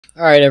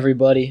Alright,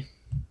 everybody.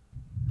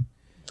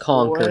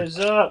 Conker. What is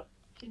up?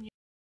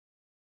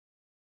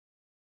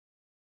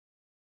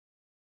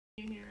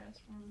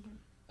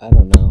 I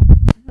don't know.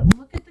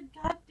 Look at the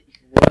goddamn.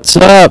 What's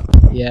up?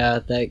 Yeah,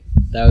 that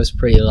was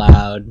pretty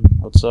loud.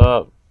 What's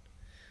up?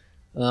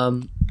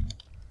 We're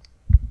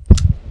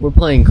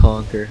playing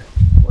Conker.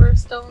 We're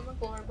still on the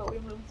floor, but we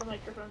moved the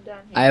microphone down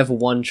here. I have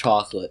one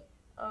chocolate.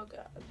 Oh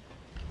god.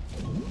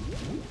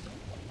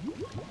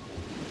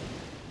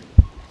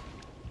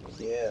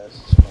 Yeah, this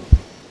is fun.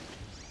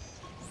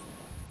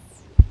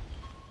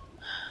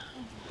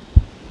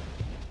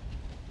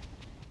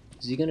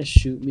 Is he gonna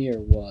shoot me or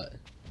what?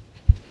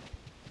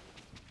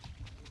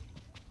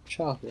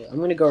 Chocolate. I'm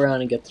gonna go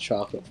around and get the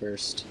chocolate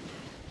first.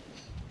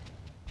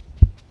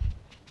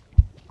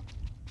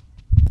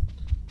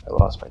 I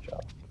lost my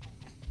job.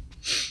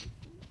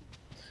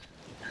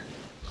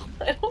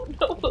 I don't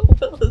know what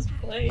Will is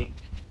playing.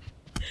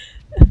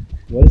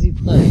 What is he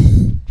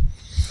playing?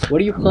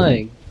 What are you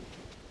playing?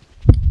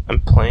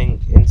 I'm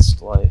playing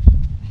Inst Life.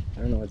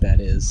 I don't know what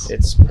that is.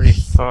 It's pretty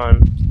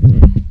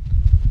fun.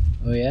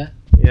 Oh yeah?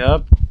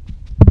 Yep.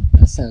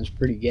 That sounds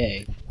pretty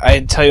gay.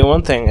 I'd tell you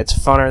one thing, it's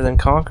funner than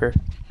Conker.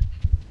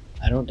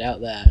 I don't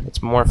doubt that.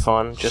 It's more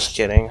fun. Just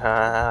kidding.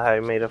 I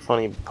made a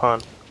funny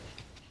pun.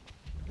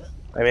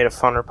 I made a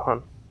funner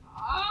pun.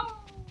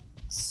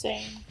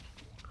 Same.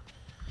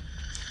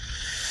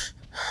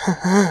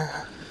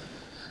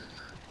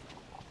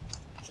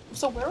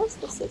 So where was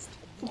the system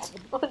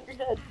on your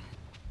head?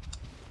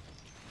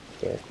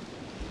 There.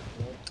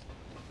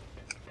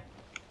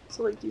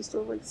 So like, do you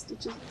still have like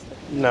stitches and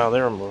stuff? No, they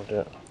removed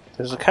it.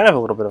 There's kind of a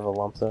little bit of a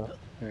lump though.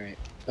 Alright.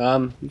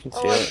 You can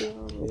Oh, feel I it.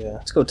 do. Yeah.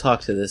 Let's go talk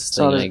to this It's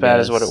thing, not as I bad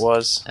as guess. what it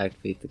was.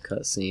 Activate the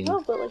cutscene.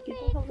 No, but like you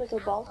don't have like a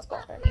bald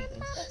spot or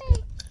anything. So that's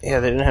good. Yeah,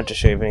 they didn't have to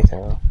shave anything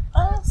off.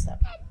 Awesome.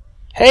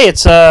 Hey,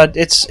 it's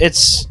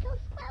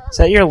is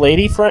that your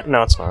lady friend?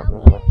 No, it's not.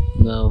 Never mind.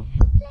 No.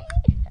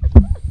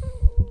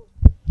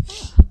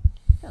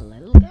 A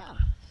little girl.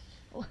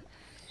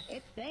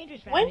 It's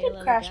dangerous. When did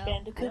Crash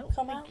Bandicoot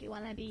come out? You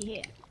want to be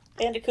here.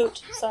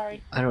 Bandicoot.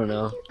 Sorry. I don't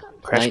know.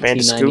 Crash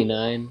Bandicoot.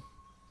 1999.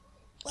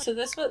 So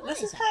this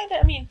is kind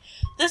of. I mean,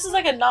 this is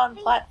like a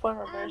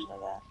non-platformer version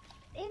of that.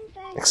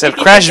 Except If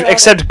you Crash, think about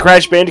except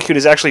Crash Bandicoot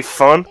is actually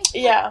fun.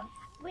 Yeah.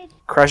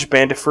 Crash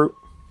Bandifruit.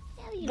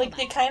 Like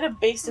they kind of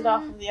based it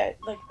off of the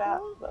like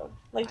that though.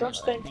 Like don't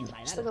you think?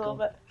 Just like a little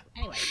bit.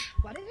 Anyway,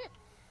 what is it?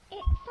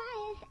 It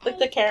fires Like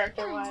the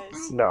character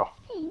wise. No.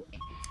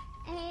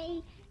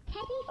 A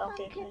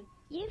Okay. Funker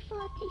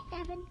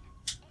U-47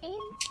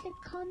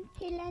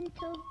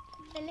 intercontinental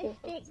ballistic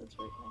It's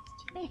right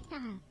next to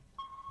missile.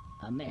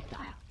 A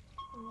missile.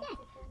 Yes,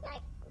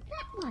 like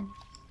that one.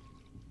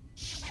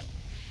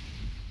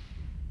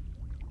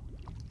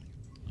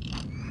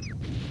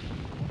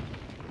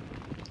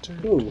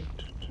 Ooh.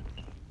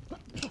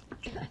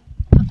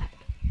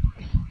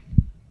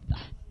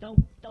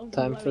 Don't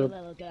Time worry, for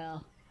little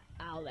girl.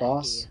 I'll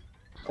Boss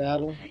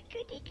battle.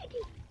 Goody, goody.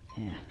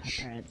 Yeah, my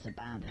parents are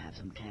bound to have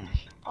some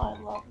cash. Oh, I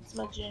love it. It's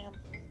my jam.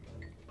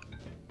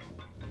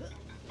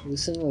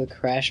 Listen to the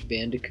Crash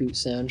Bandicoot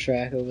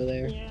soundtrack over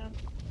there. Yeah.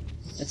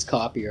 That's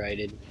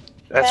copyrighted.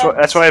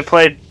 That's why I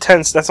played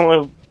 10. That's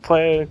only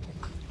played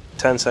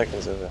 10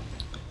 seconds of it.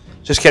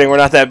 Just kidding. We're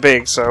not that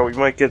big, so we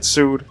might get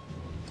sued.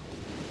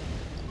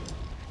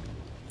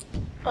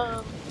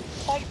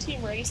 Tag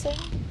Team Racing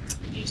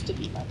used to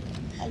be my thing.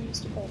 I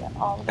used to play that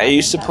all the time. I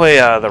used to play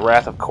the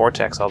Wrath of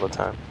Cortex all the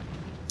time.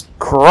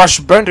 Crash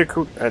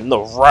Bandicoot and the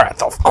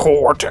Wrath of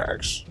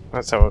Cortex.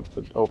 That's how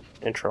the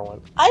intro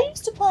went. I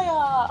used to play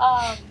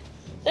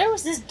there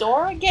was this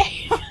Dora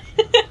game for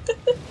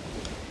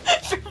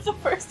the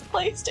first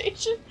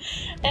PlayStation,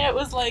 and it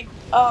was like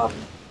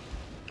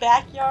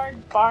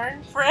Backyard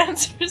Barn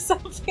Friends or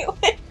something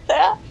like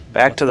that.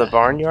 Back to the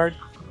Barnyard?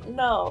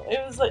 No,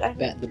 it was like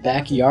The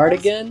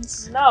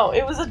Backyardigans? No,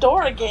 it was a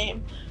Dora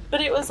game,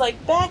 but it was like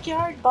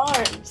Backyard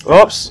Barns.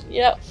 Oops.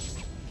 Yep.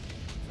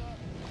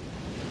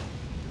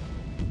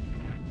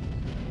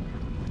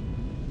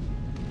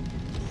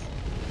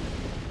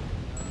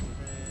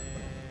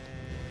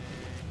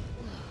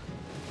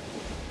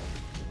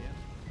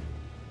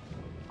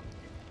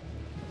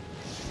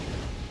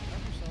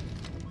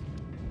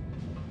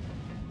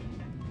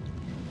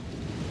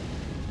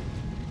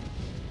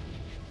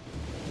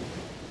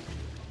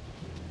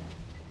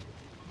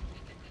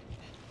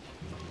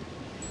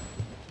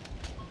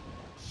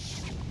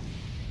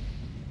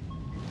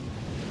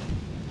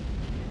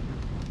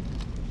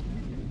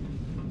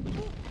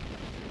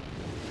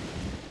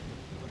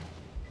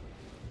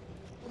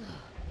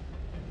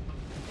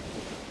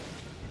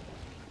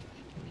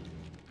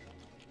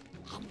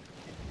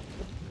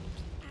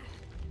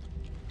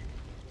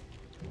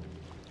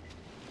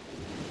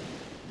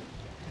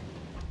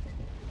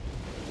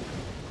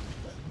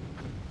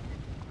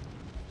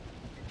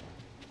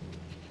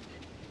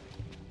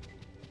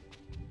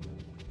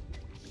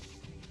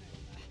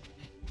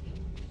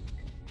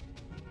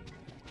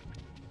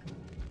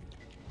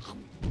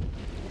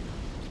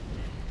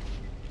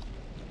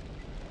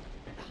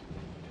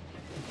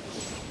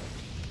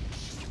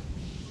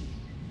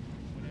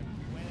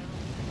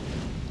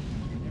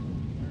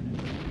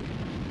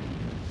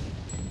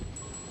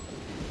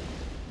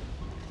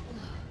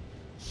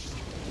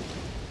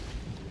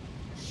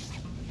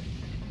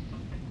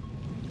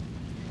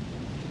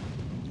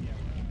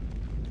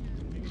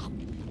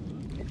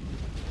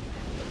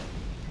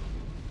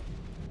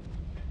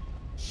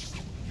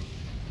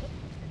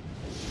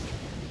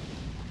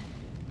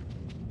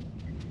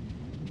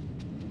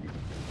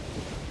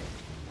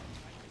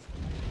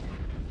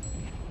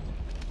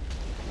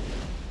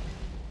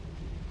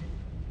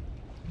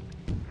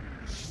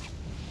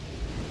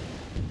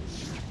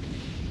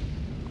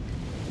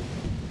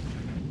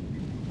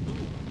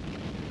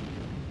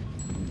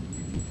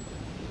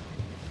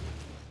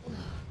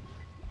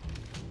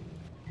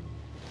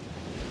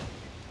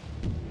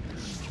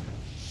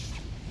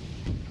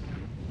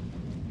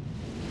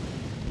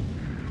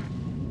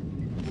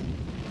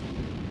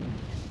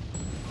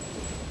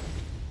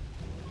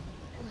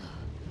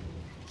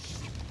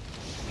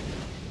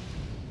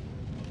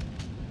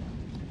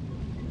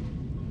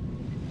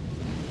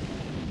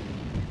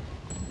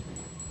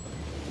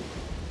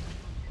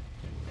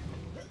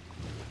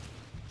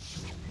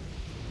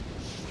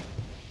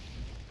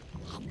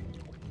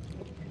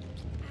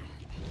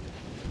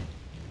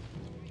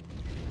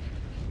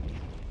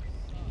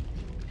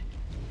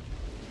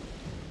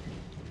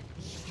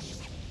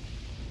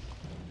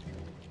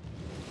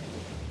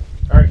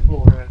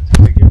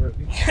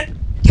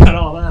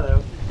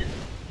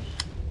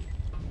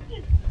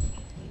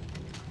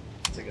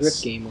 It's like a Rip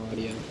game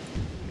audio.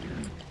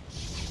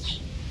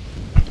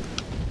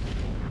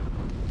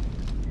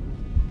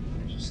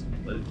 Just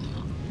let it.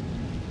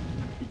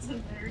 It's a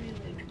very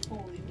like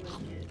holy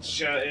blanket.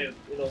 Shut it.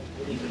 It'll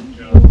do the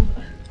job.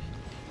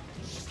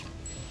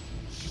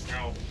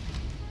 Ow.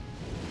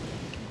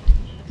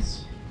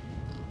 Yes.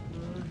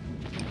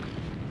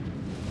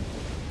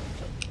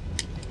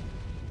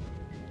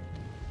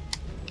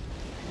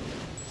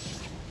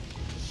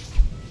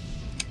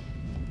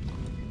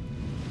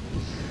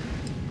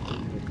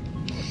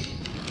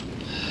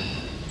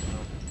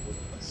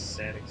 A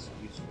sad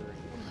excuse for it.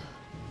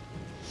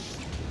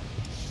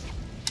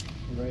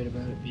 You're right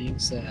about it being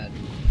sad.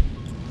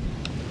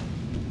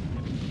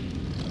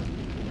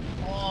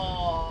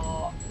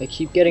 Oh, I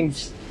keep getting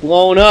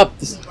blown up.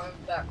 This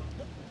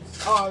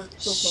oh,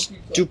 so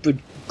confused.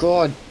 stupid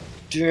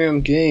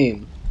goddamn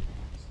game.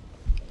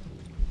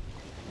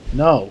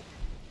 No.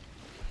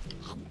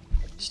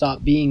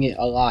 Stop being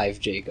alive,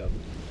 Jacob.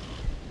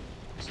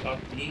 Stop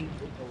being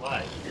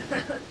alive.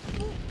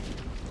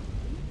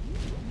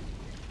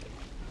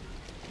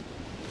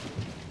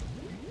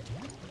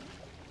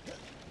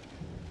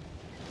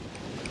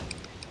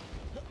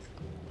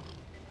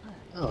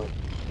 Oh.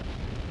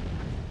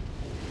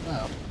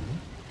 Wow.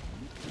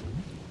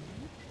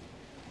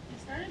 I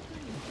started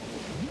playing.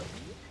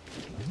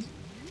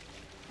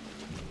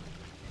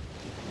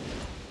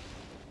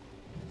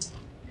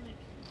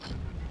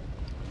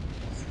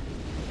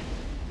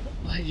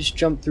 I just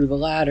jumped through the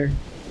ladder.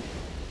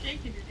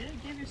 Jacob, you're gonna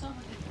give yourself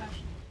a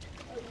concussion.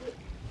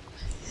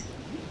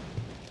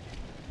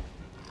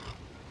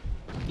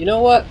 You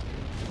know what?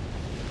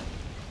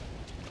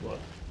 What?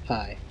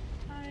 Hi.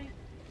 Hi.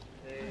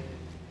 Hey.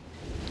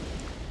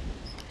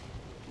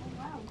 Oh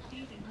wow,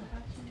 cheating. I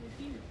thought you were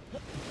here.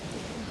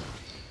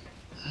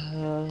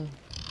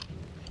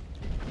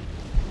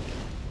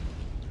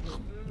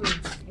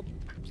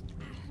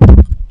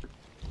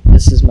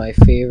 This is my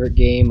favorite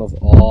game of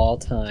all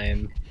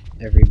time,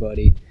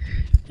 everybody.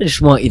 I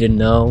just want you to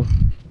know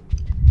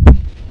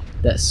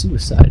that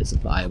suicide is a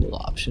viable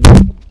option.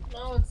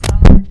 No, it's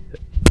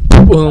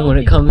not. Well, when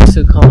it comes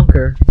to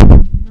Conker,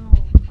 No,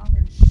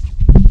 other.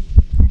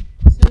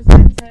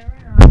 Suicide is never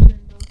an option.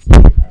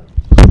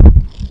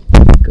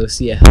 go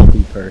see a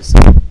healthy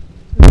person.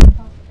 There's a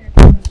healthcare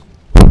professional.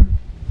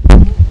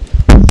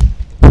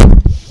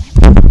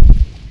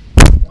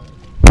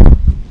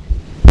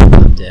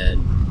 I'm dead.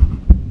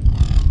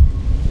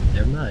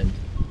 Never mind.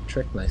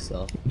 Tricked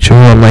myself. Should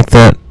we like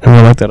that?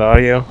 Everyone like that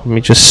audio? Let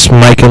me just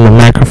smacking the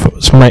microphone.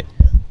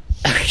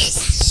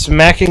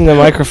 Smacking the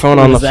microphone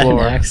on the Was that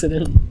floor. an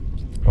accident?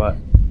 What?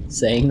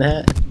 Saying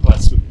that?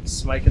 What?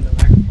 Smacking the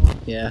microphone?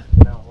 Yeah.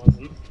 No, it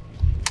wasn't.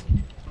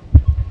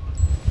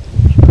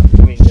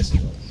 I mean, yes,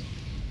 it was.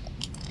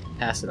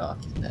 Pass it off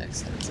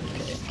next. That's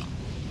okay.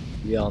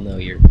 We all know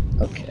you're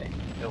okay.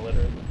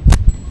 Illiterate.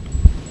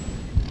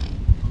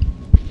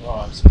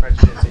 Oh, I'm surprised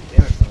you didn't take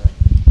damage from that.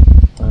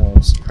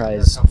 I'm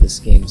surprised this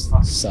game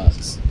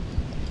sucks.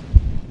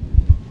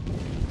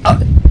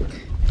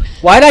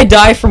 Why'd I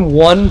die from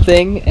one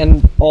thing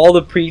and all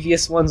the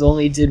previous ones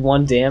only did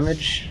 1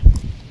 damage?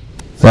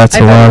 That's I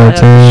a might lot of have to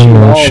shoot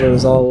all damage.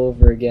 those all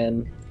over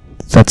again.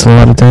 That's a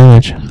lot of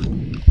damage.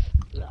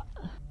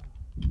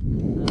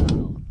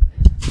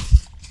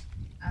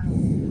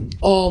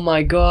 Oh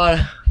my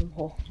god.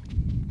 Oh.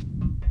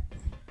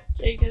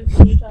 Jacob,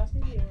 can you toss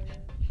me the orange?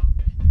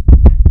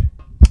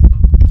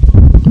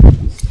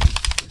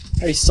 I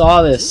already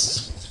saw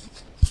this.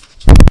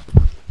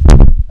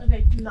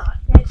 Okay, do not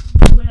hit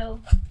Will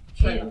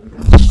in.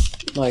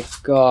 My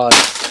god.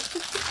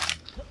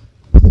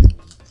 Well,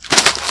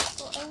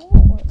 I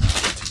want one.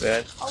 Too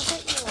bad. I'll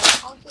get you one.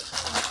 I'll get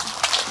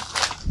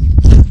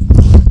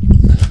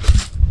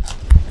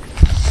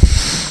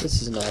This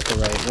is not the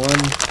right one.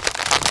 you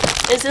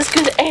one. Is this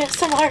good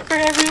ASMR for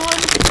everyone?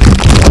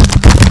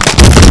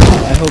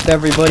 I hope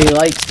everybody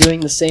likes doing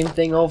the same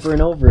thing over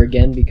and over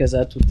again because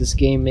that's what this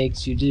game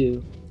makes you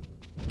do.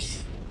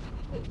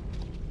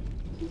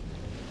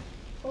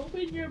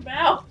 Open your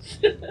mouth.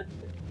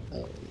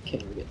 Oh, the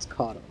camera gets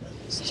caught on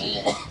this.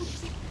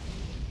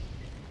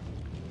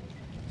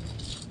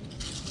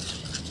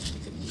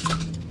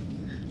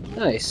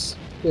 Nice.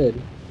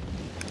 Good.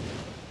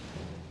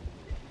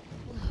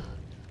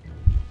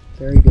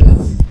 Very good.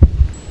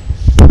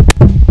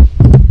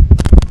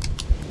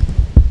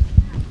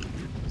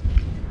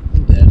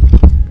 I'm dead.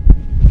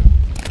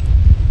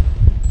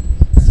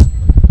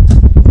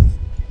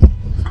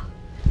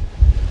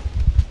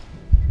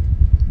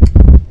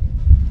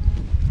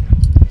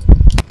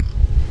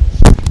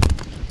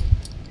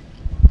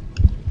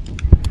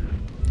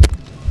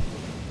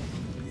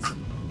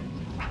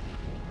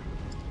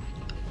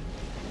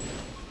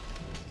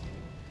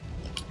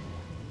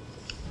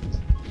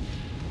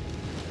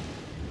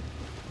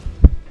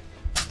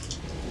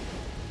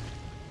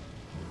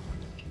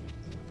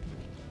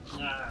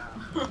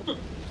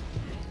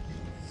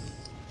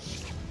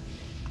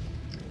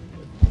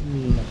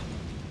 Hmm.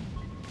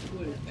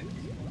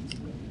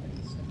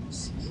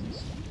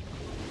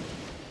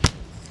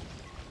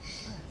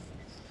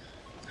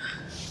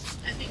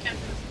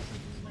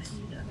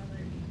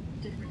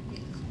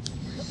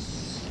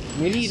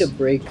 We need a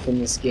break from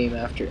this game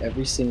after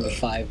every single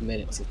 5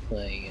 minutes of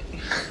playing it.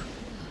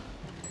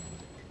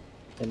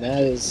 And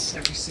that is...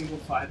 Every single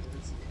 5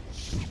 minutes.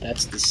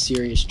 That's the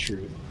serious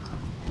truth.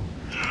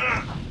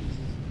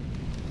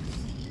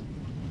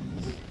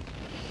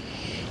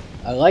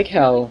 I like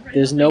how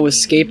there's no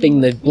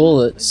escaping the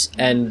bullets,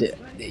 and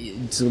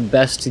it's the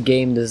best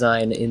game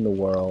design in the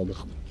world.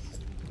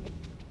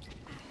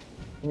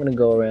 I'm gonna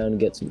go around and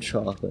get some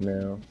chocolate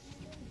now.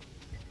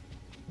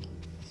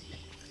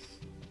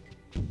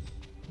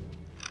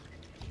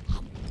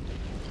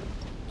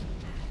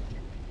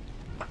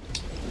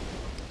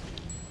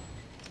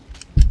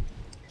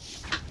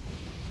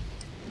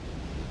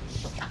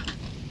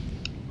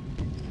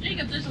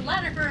 Jacob, there's a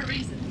ladder for a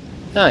reason.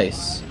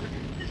 Nice.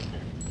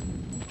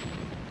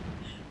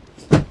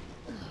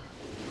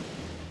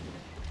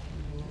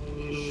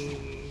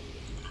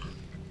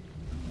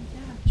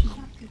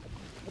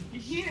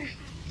 You're here.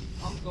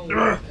 I'm going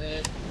to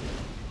bed.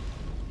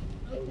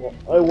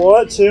 I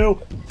want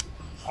to.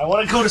 I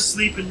want to go to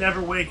sleep and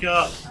never wake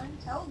up. I'm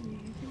telling you,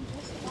 you can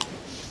just stop.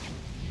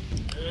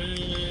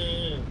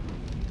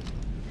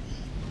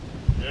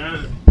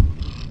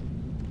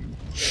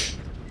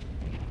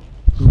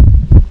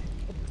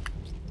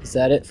 Is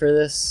that it for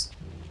this?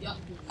 Yup.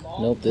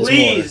 Nope, there's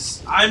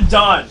Please, I'm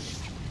done. more.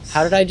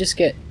 How did I just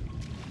get...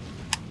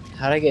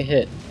 How did I get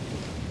hit?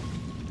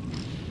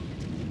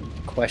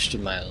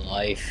 Question my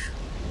life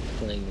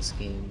playing this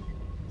game.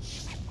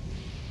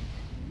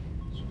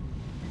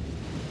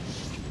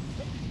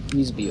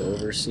 Please be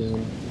over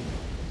soon.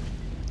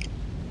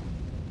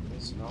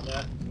 Smell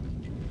that?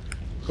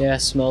 Yeah,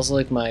 smells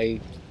like my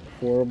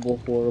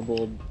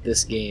horrible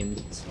this game.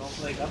 It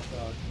smells like up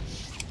dog.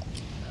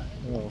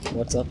 Oh,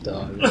 what's up,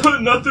 dog?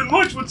 Nothing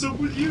much. What's up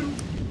with you?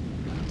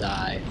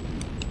 Die.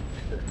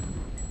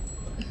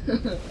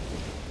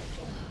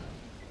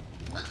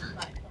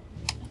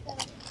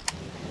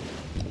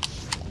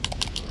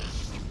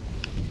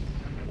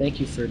 Thank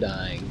you for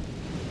dying.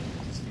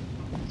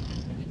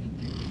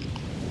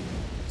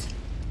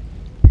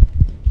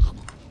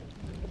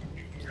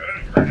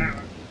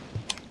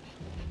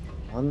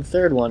 On the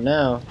third one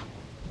now.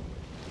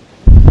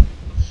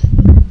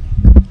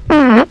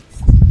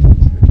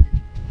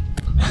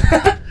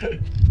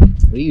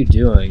 What are you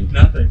doing?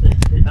 Nothing.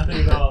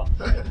 Nothing at all.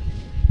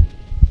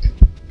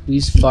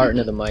 Please fart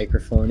into the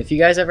microphone. If you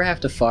guys ever have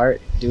to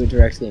fart, do it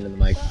directly into the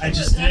microphone. I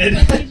just did.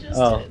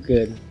 Oh,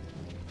 good.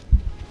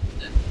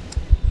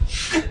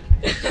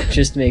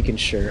 Just making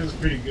sure. That was a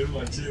pretty good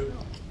one too.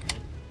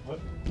 What?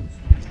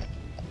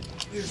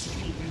 There's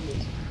some pretty good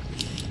ones.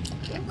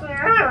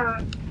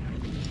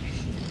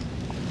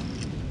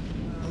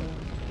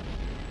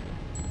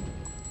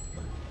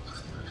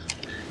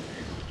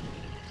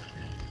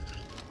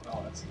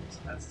 Oh,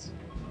 that's.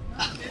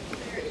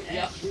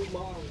 Yup.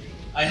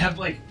 I have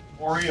like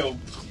Oreo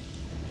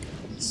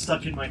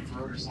stuck in my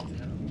throat or something.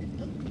 I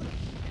don't know.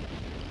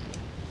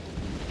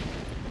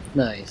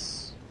 Nice.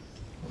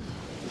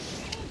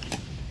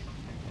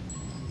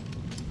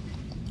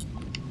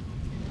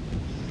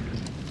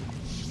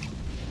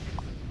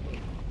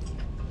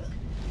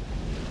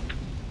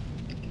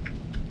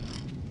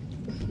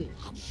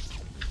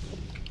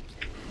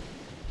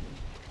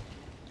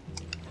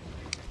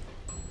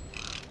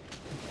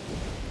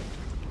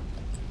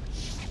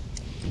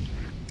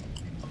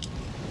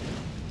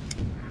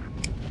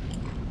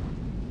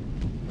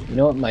 You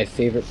know what my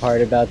favorite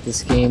part about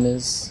this game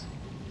is?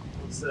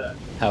 What's that?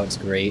 How it's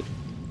great.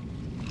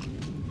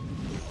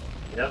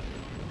 Yep.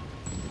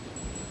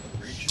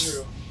 Pretty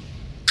true.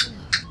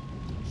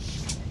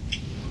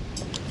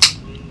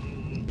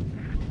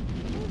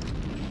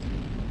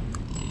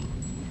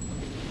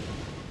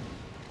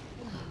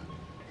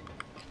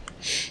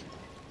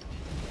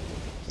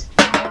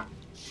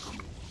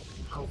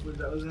 Hopefully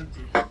that was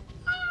empty. I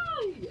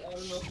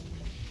don't know.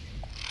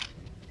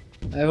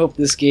 I hope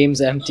this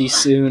game's empty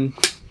soon.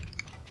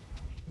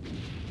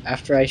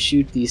 After I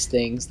shoot these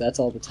things, that's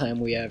all the time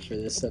we have for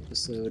this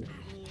episode.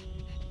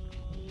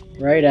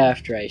 Right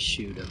after I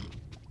shoot them.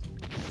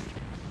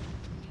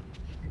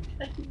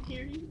 I can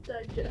hear you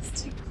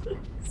digesting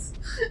things.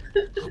 I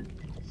hear the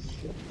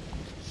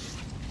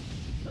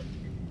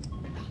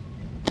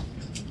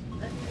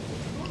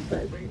phone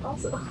vibrate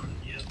also.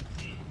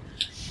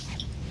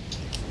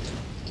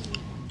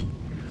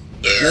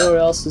 You know what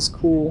else is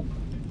cool?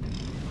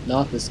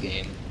 Not this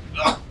game.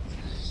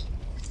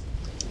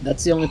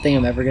 That's the only thing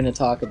I'm ever going to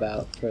talk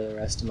about for the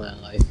rest of my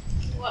life.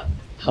 What?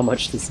 How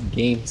much this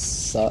game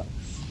sucks.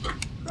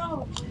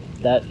 Probably.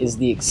 That is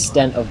the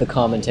extent of the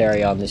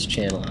commentary on this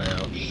channel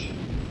now.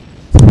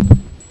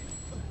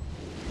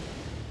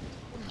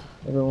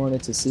 Ever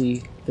wanted to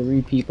see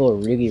 3 people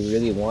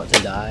really want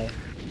to die?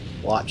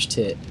 Watch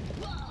TIT.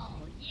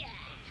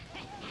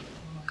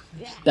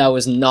 That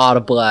was not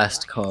a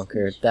blast,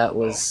 Conker. That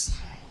was...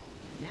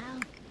 Now,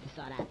 to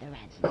sort out the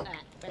ransom.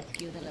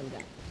 Rescue the little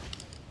guy.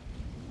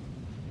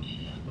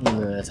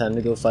 Time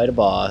to go fight a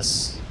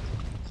boss.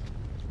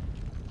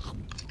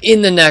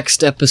 In the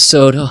next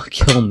episode, oh,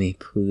 kill me,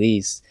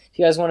 please.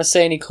 Do you guys want to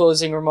say any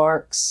closing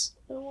remarks?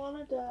 I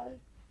wanna die.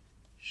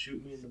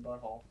 Shoot me in the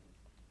butthole.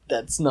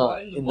 That's not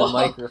Why in the in the butthole?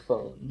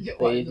 microphone. Yeah,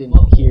 why They in the didn't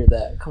butthole? hear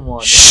that. Come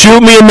on. Shoot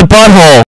me in the butthole!